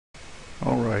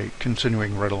Alright,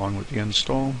 continuing right along with the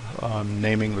install,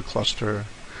 naming the cluster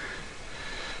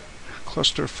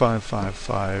Cluster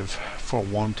 555. For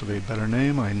want of a better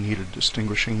name, I need a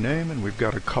distinguishing name, and we've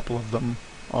got a couple of them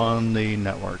on the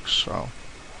network, so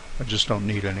I just don't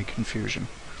need any confusion.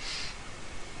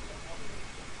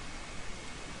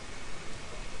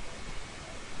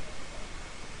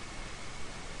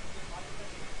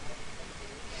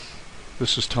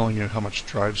 This is telling you how much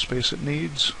drive space it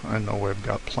needs. I know I've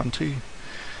got plenty.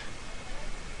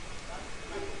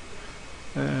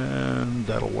 And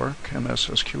that'll work. MS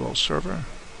SQL Server.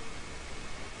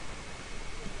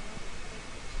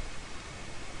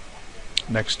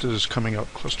 Next is coming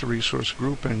up Cluster Resource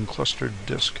Group and Cluster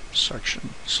Disk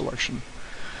selection.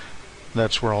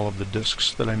 That's where all of the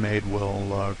disks that I made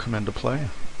will come into play.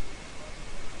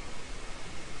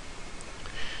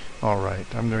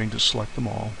 Alright, I'm going to select them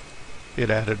all. It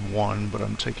added one, but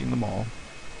I'm taking them all.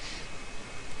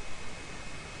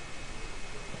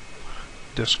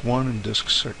 Disk 1 and Disk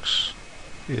 6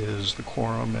 is the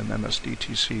quorum and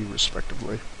MSDTC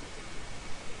respectively.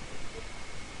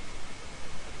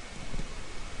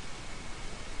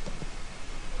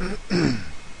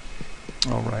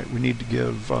 Alright, we need to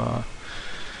give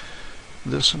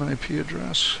this an IP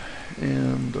address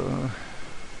and to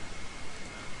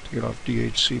get off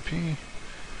DHCP,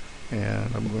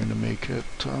 and I'm going to make it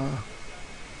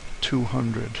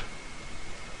 200.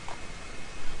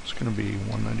 It's going to be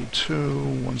 192,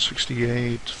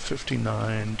 168,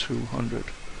 59, 200.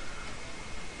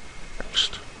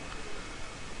 Next.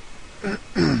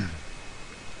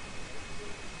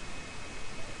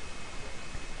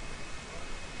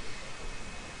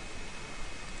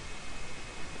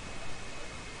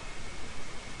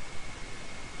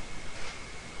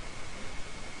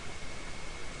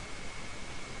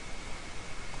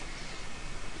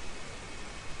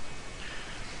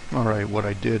 Alright, what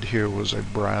I did here was I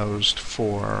browsed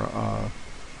for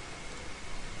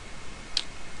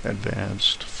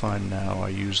advanced, find now. I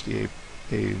used the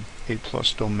A+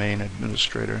 domain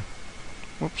administrator.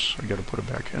 Whoops, I gotta put it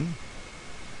back in.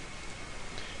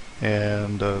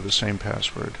 And the same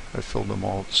password. I filled them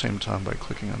all at the same time by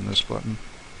clicking on this button.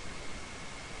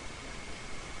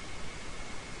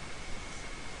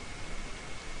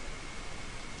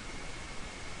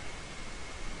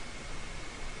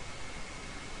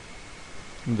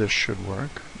 This should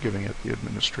work, giving it the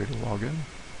administrator login.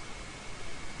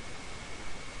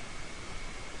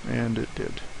 And it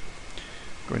did.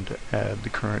 I'm going to add the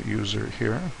current user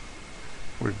here.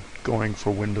 We're going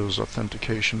for Windows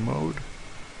authentication mode.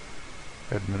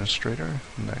 Administrator,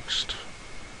 next.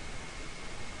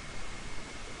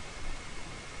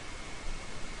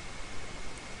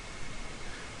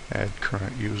 Add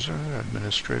current user,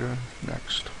 administrator,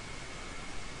 next.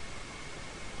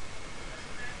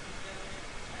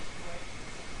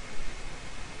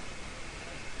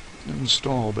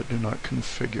 Install but do not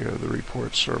configure the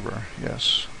report server.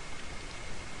 Yes.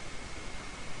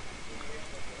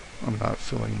 I'm not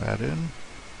filling that in.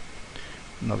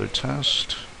 Another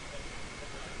test.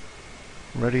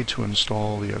 Ready to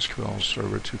install the SQL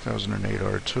Server 2008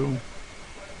 R2.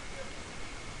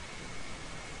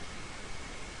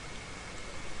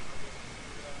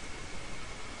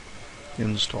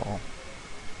 Install.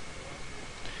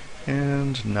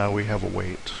 And now we have a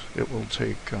wait. It will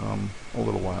take a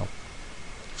little while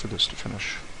for this to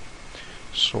finish.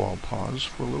 So I'll pause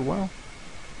for a little while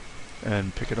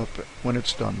and pick it up when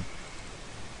it's done.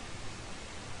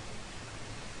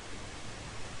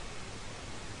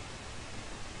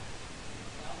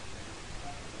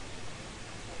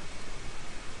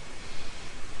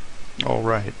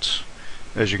 Alright,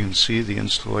 as you can see, the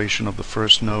installation of the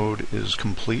first node is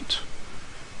complete.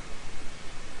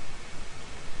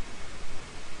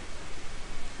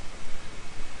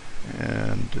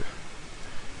 And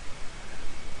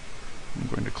I'm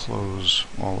going to close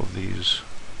all of these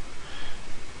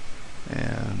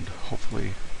and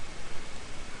hopefully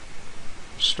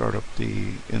start up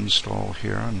the install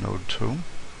here on node 2.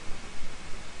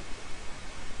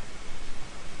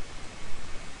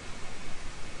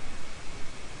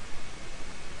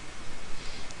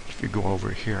 If you go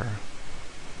over here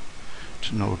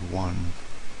to node 1,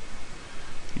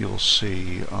 you'll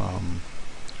see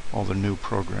all the new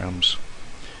programs,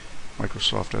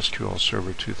 Microsoft SQL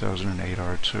Server 2008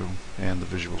 R2, and the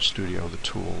Visual Studio, the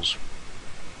tools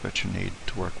that you need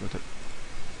to work with it.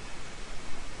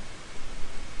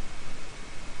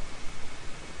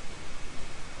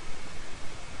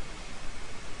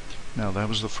 Now that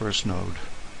was the first node.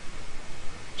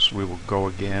 So we will go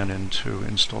again into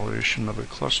installation of a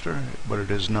cluster, but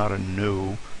it is not a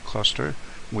new cluster.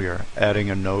 We are adding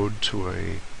a node to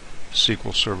a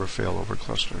SQL Server failover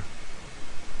cluster.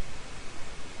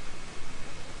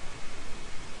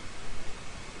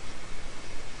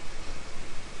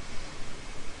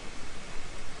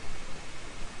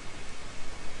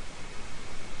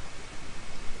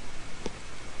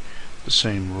 The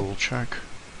same rule check.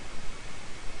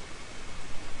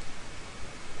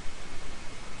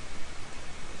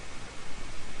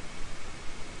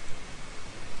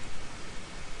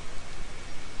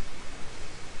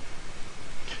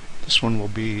 This one will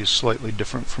be slightly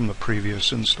different from the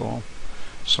previous install.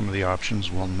 Some of the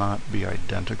options will not be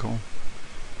identical,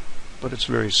 but it's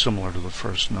very similar to the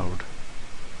first node.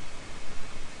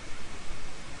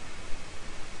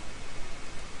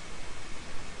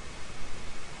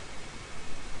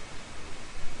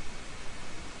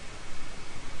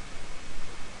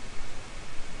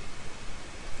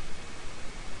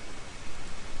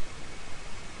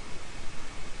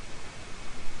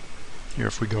 Here,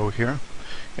 if we go here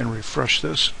and refresh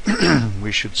this,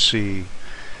 we should see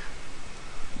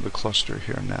the cluster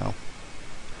here now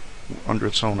under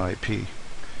its own IP.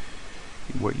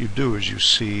 What you do is you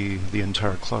see the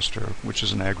entire cluster, which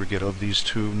is an aggregate of these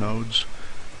two nodes.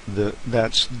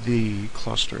 That's the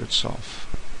cluster itself.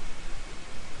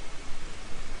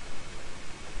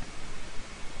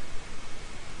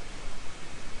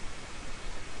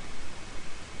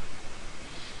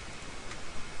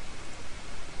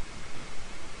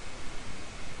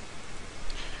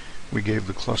 We gave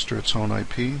the cluster its own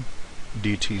IP,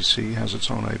 DTC has its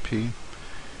own IP,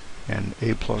 and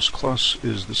A++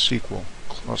 is the SQL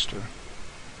cluster.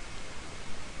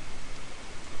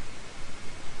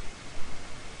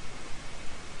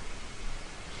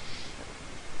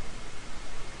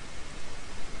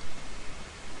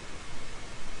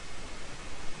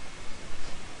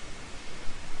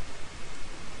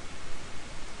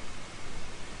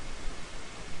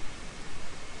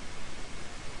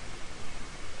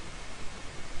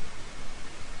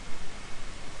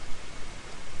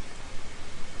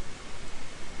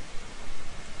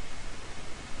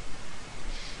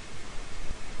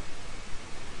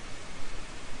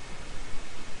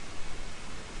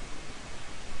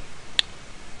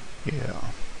 Yeah.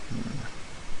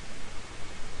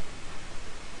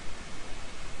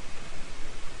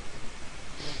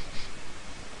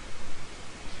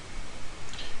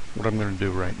 What I'm going to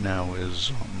do right now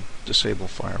is disable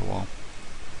firewall.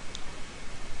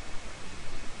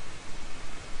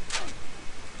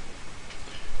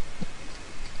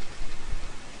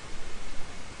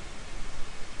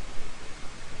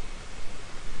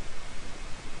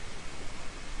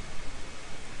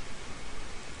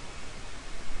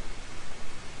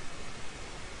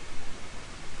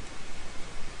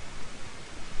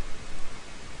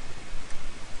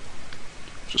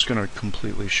 Just going to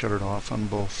completely shut it off on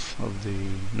both of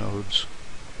the nodes.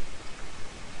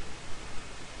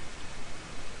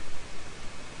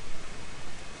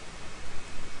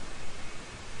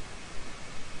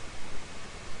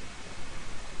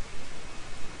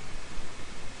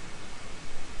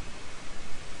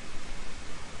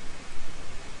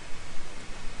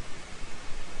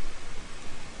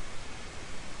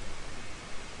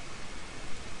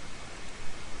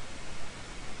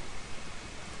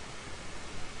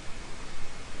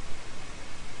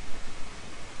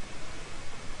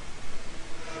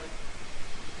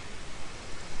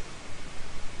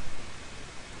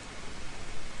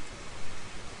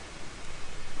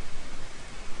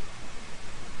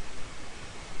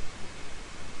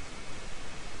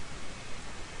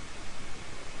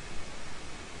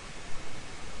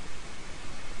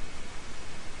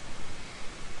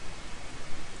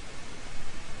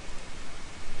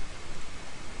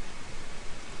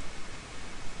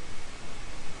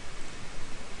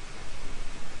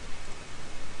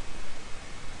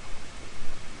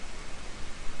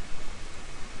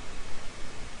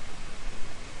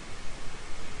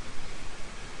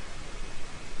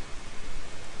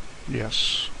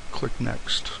 Yes, click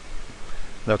Next.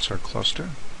 That's our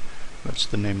cluster. That's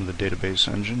the name of the database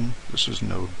engine. This is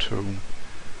node 2.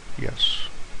 Yes.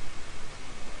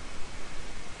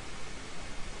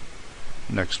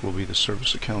 Next will be the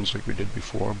service accounts like we did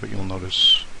before, but you'll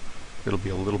notice it'll be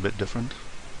a little bit different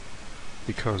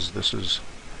because this is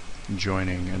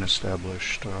joining an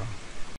established